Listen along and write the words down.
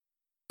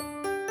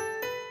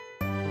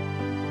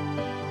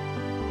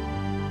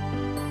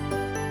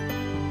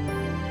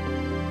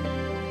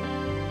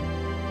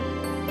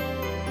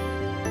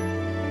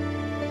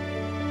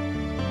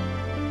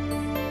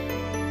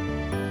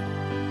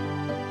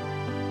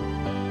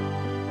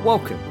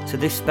Welcome to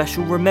this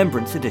special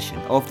remembrance edition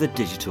of the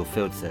Digital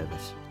Field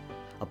Service,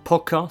 a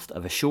podcast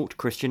of a short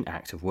Christian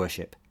act of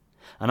worship,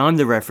 and I'm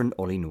the Reverend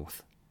Ollie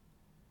North.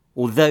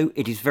 Although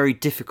it is very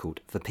difficult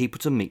for people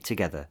to meet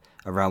together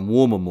around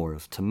war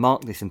memorials to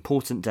mark this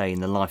important day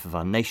in the life of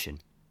our nation,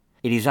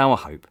 it is our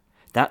hope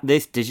that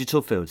this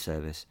Digital Field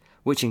Service,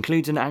 which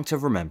includes an act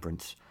of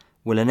remembrance,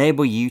 will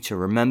enable you to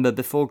remember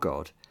before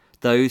God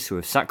those who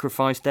have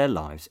sacrificed their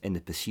lives in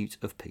the pursuit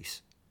of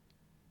peace.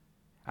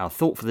 Our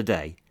thought for the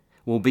day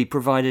will be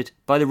provided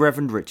by the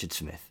Reverend Richard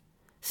Smith,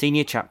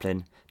 Senior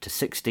Chaplain to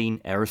 16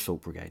 Air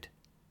Assault Brigade.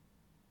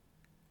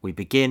 We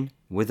begin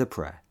with a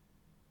prayer.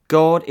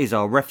 God is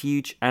our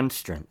refuge and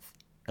strength,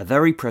 a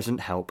very present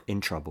help in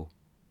trouble.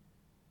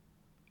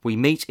 We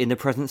meet in the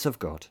presence of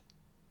God.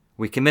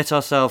 We commit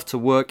ourselves to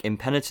work in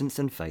penitence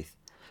and faith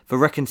for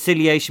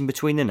reconciliation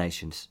between the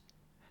nations,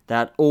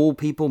 that all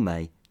people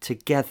may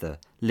together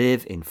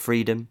live in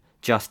freedom,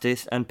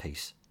 justice and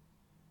peace.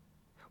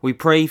 We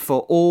pray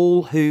for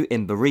all who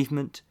in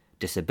bereavement,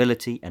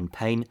 disability and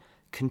pain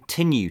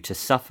continue to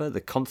suffer the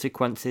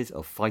consequences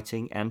of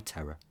fighting and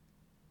terror.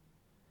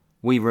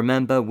 We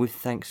remember with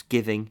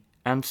thanksgiving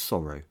and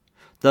sorrow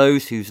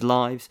those whose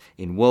lives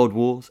in world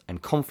wars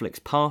and conflicts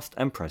past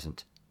and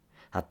present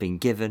have been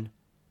given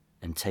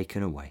and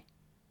taken away.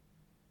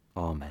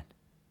 Amen.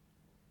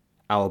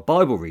 Our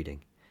Bible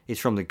reading is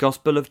from the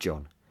Gospel of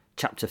John,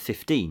 chapter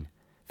 15,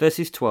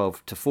 verses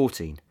 12 to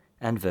 14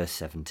 and verse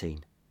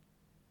 17.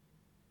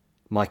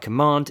 My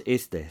command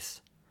is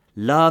this: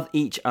 love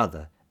each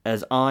other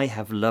as I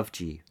have loved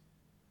you.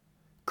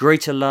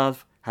 Greater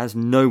love has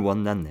no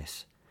one than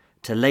this,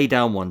 to lay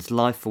down one's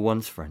life for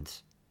one's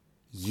friends.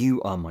 You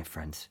are my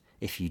friends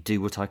if you do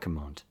what I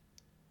command.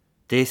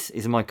 This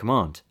is my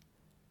command: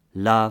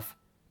 love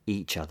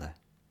each other.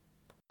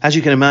 As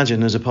you can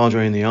imagine, as a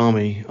Padre in the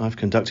Army, I've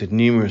conducted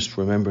numerous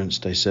Remembrance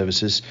Day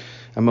services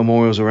and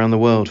memorials around the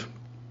world.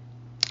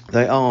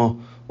 They are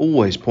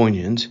always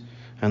poignant,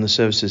 and the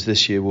services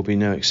this year will be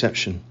no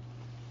exception.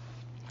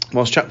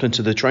 Whilst chaplain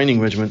to the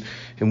training regiment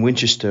in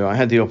Winchester, I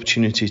had the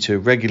opportunity to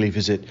regularly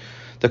visit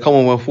the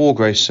Commonwealth War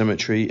Graves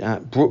Cemetery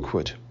at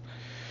Brookwood.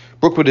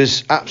 Brookwood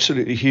is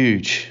absolutely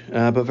huge,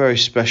 but very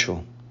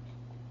special.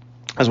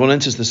 As one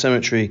enters the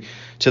cemetery,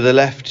 to the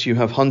left you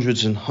have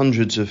hundreds and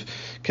hundreds of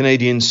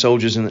Canadian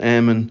soldiers and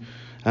airmen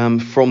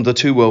from the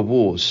two world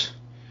wars.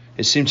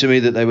 It seemed to me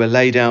that they were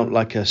laid out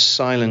like a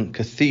silent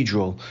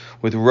cathedral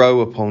with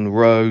row upon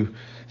row,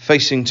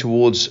 facing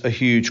towards a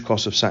huge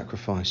cross of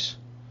sacrifice.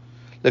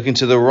 Looking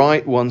to the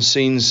right, one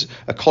sees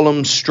a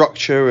column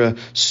structure, a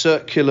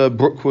circular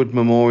Brookwood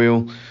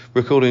memorial,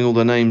 recording all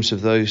the names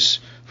of those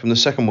from the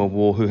Second World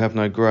War who have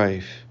no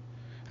grave.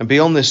 And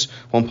beyond this,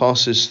 one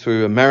passes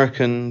through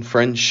American,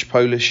 French,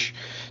 Polish,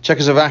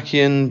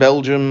 Czechoslovakian,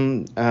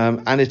 Belgian,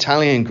 and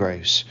Italian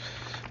graves,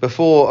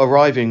 before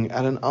arriving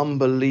at an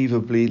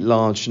unbelievably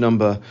large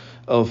number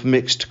of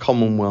mixed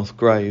Commonwealth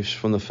graves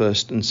from the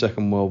First and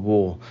Second World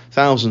War,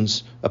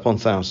 thousands upon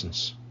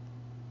thousands.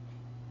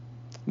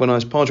 When I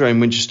was Padre in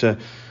Winchester,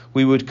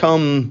 we would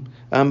come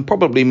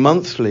probably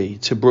monthly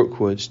to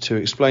Brookwood to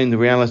explain the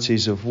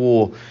realities of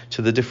war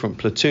to the different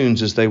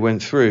platoons as they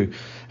went through,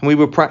 and we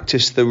would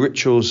practice the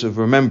rituals of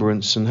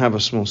remembrance and have a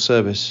small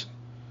service.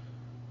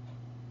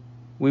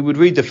 We would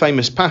read the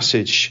famous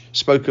passage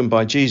spoken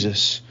by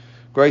Jesus: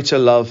 greater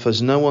love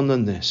has no one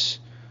than this,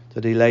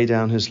 that he lay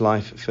down his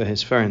life for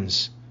his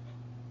friends.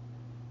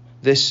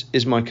 This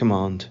is my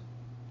command: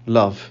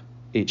 love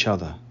each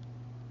other.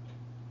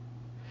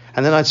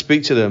 And then I'd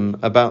speak to them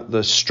about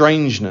the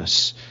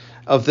strangeness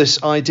of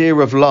this idea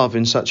of love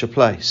in such a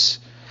place,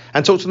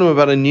 and talk to them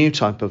about a new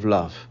type of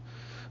love,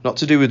 not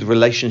to do with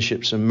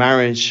relationships and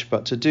marriage,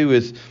 but to do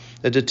with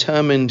a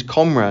determined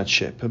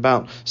comradeship,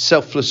 about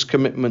selfless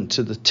commitment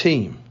to the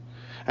team.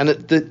 And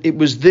it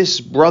was this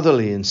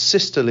brotherly and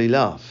sisterly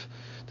love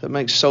that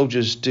makes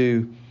soldiers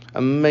do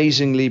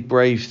amazingly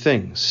brave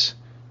things.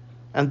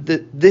 And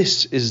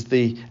this is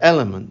the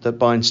element that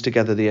binds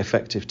together the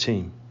effective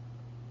team.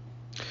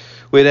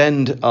 We'd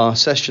end our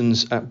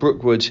sessions at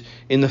Brookwood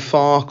in the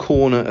far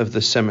corner of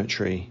the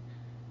cemetery,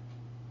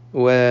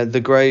 where the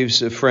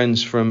graves of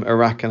friends from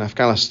Iraq and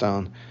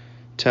Afghanistan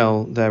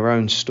tell their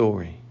own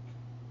story.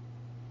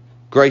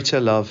 Greater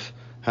love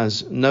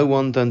has no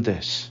one than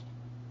this,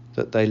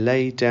 that they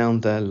lay down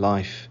their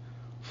life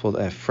for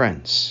their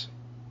friends.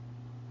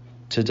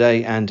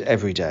 Today and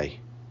every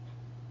day,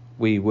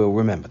 we will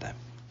remember them.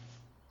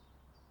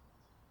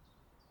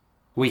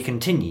 We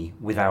continue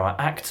with our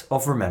act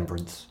of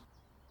remembrance.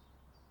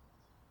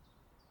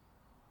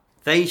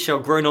 They shall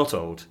grow not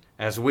old,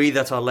 as we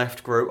that are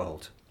left grow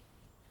old.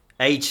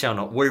 Age shall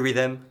not weary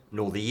them,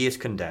 nor the years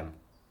condemn.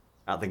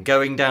 At the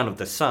going down of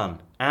the sun,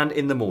 and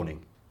in the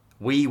morning,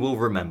 we will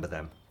remember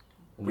them.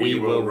 We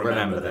will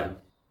remember them.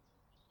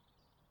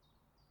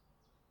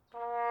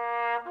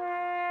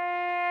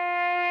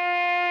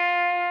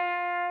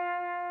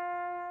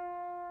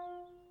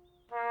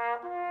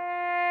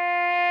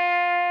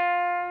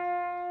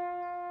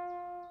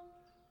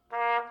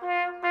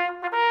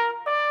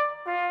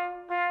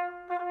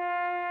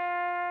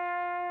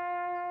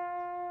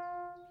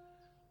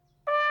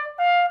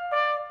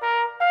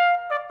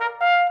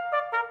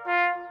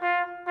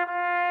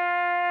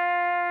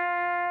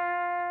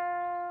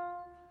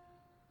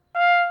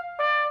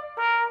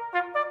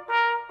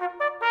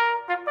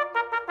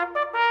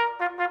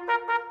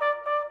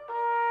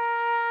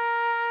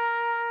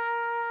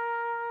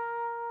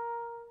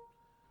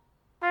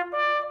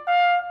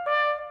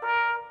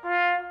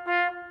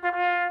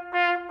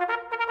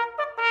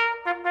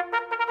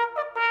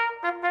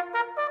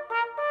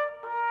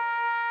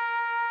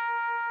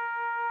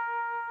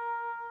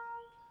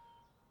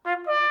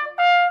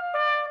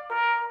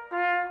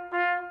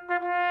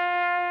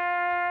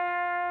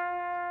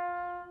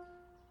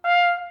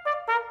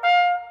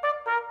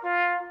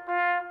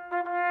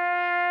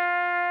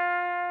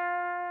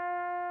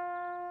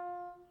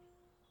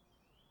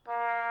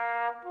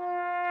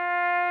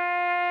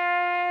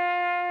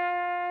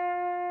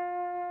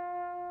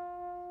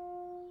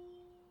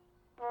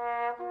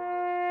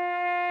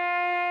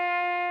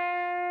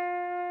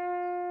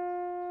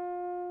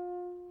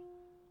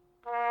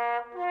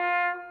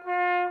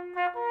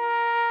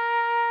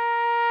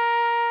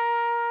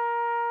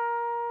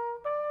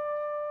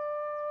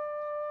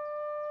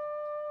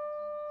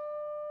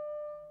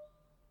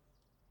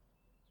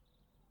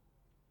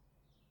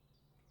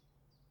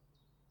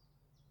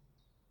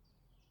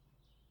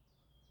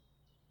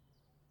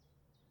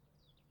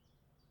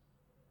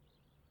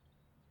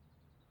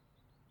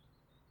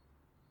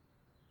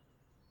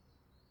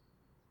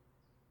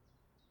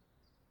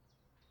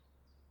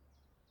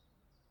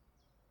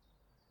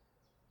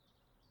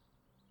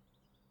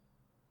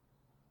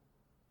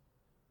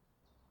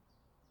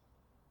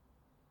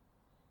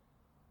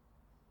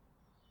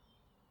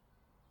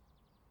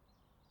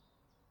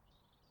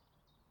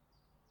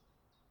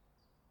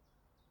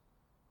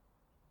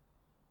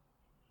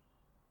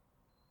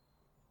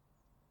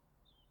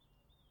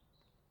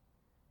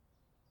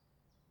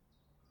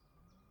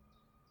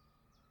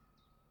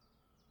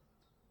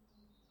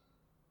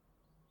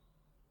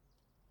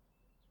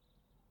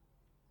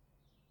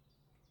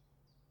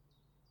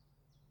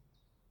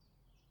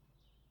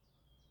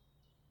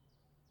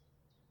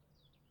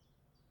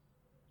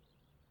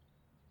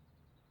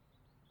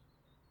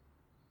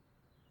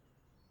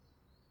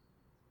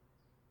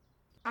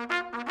 When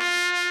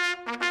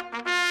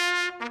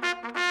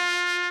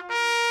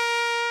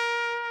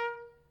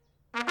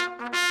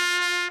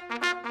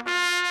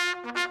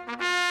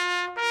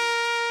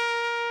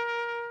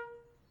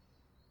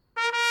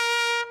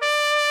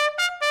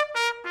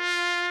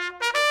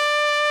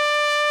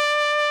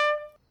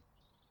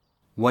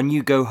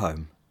you go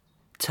home,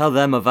 tell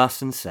them of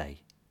us and say,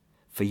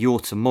 for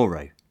your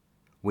tomorrow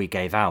we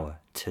gave our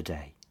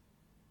today.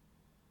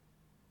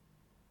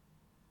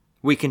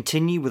 We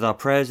continue with our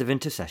prayers of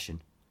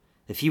intercession.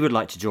 If you would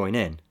like to join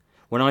in,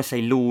 when I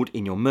say, Lord,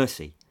 in your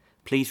mercy,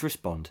 please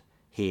respond,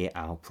 hear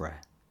our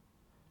prayer.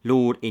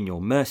 Lord, in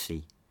your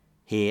mercy,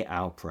 hear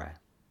our prayer.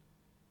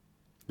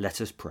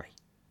 Let us pray.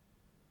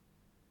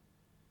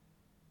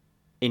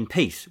 In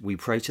peace we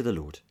pray to the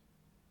Lord.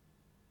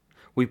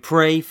 We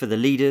pray for the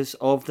leaders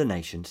of the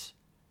nations,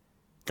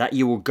 that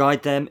you will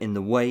guide them in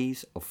the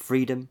ways of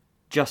freedom,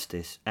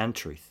 justice and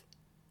truth.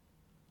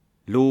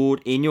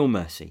 Lord, in your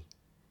mercy,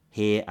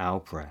 hear our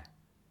prayer.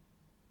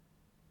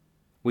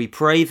 We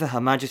pray for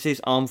Her Majesty's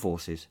Armed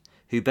Forces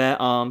who bear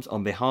arms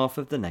on behalf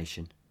of the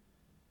nation,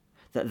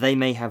 that they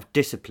may have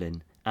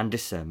discipline and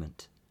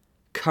discernment,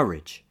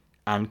 courage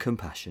and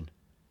compassion.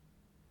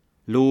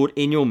 Lord,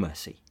 in your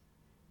mercy,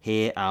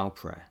 hear our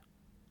prayer.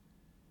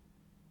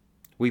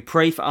 We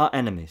pray for our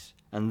enemies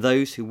and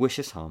those who wish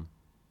us harm,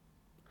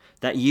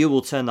 that you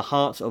will turn the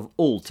hearts of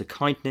all to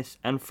kindness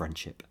and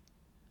friendship.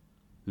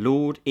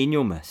 Lord, in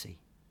your mercy,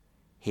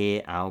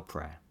 hear our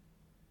prayer.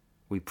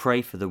 We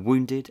pray for the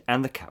wounded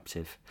and the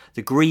captive,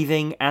 the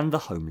grieving and the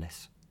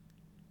homeless,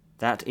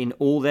 that in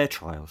all their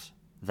trials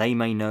they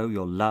may know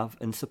your love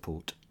and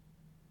support.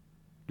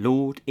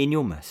 Lord, in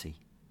your mercy,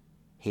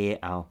 hear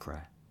our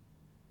prayer.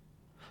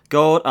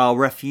 God, our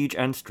refuge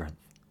and strength,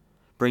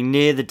 bring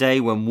near the day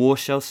when war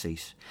shall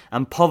cease,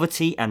 and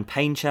poverty and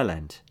pain shall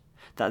end,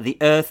 that the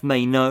earth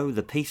may know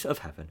the peace of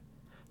heaven,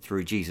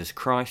 through Jesus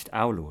Christ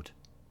our Lord.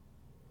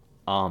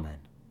 Amen.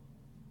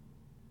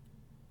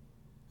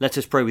 Let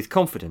us pray with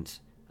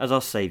confidence, as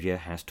our Saviour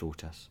has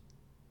taught us.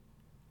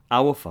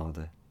 Our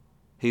Father,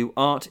 who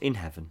art in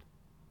heaven,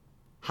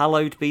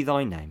 hallowed be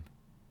thy name.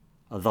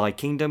 Thy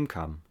kingdom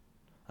come,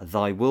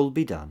 thy will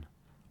be done,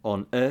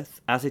 on earth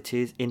as it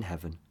is in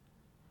heaven.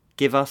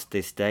 Give us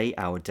this day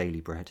our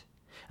daily bread,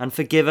 and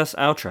forgive us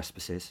our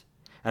trespasses,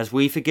 as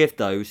we forgive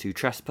those who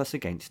trespass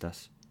against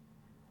us.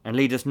 And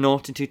lead us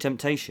not into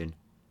temptation,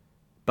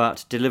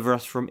 but deliver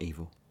us from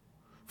evil.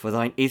 For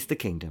thine is the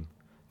kingdom,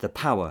 the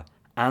power,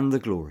 and the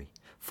glory,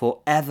 for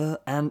ever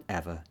and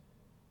ever.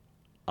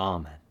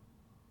 Amen.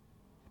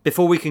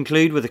 Before we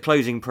conclude with a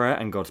closing prayer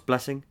and God's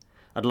blessing,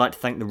 I'd like to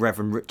thank the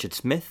Reverend Richard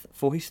Smith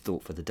for his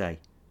thought for the day.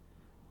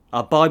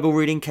 Our Bible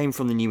reading came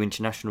from the New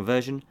International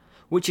Version,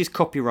 which is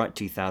copyright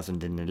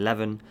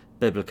 2011,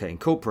 Biblica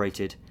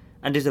Incorporated,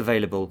 and is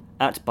available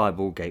at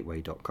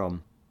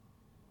BibleGateway.com.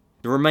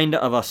 The remainder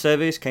of our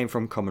service came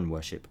from Common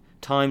Worship,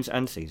 Times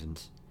and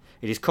Seasons.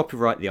 It is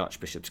copyright the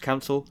Archbishop's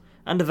Council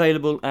and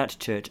available at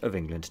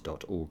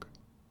churchofengland.org.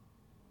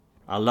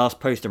 Our last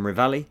post and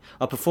reveille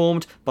are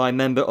performed by a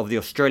member of the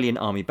Australian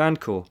Army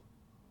Band Corps,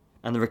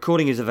 and the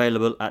recording is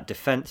available at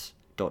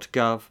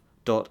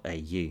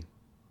defence.gov.au.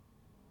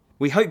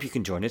 We hope you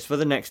can join us for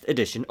the next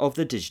edition of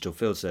the Digital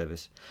Field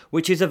Service,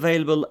 which is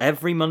available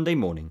every Monday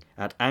morning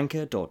at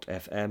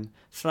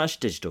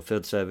anchor.fm/Digital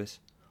Field Service,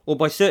 or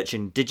by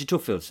searching Digital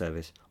Field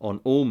Service on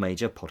all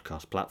major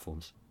podcast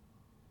platforms.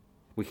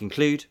 We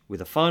conclude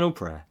with a final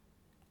prayer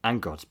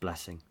and God's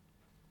blessing.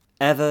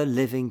 Ever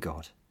living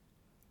God,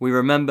 we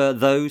remember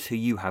those who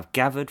you have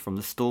gathered from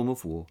the storm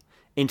of war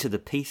into the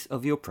peace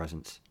of your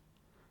presence.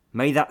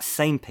 May that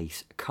same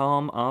peace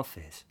calm our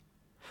fears,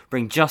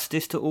 bring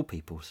justice to all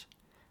peoples,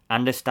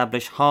 and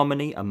establish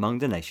harmony among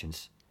the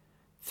nations,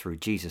 through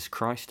Jesus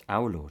Christ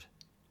our Lord.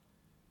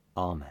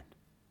 Amen.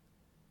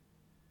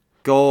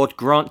 God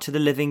grant to the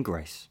living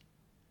grace,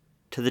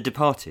 to the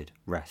departed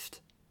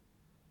rest,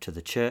 to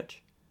the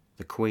Church,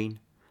 the Queen,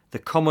 the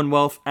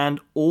Commonwealth and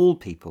all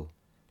people,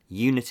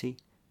 unity,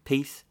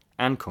 peace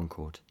and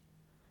concord,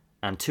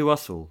 and to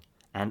us all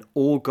and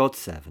all God's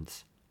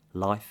servants,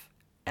 life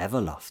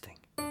everlasting.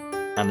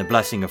 And the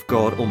blessing of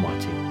God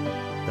Almighty,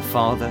 the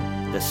Father,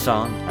 the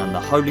Son and the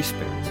Holy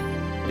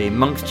Spirit be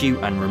amongst you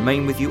and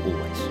remain with you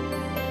always.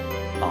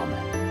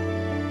 Amen.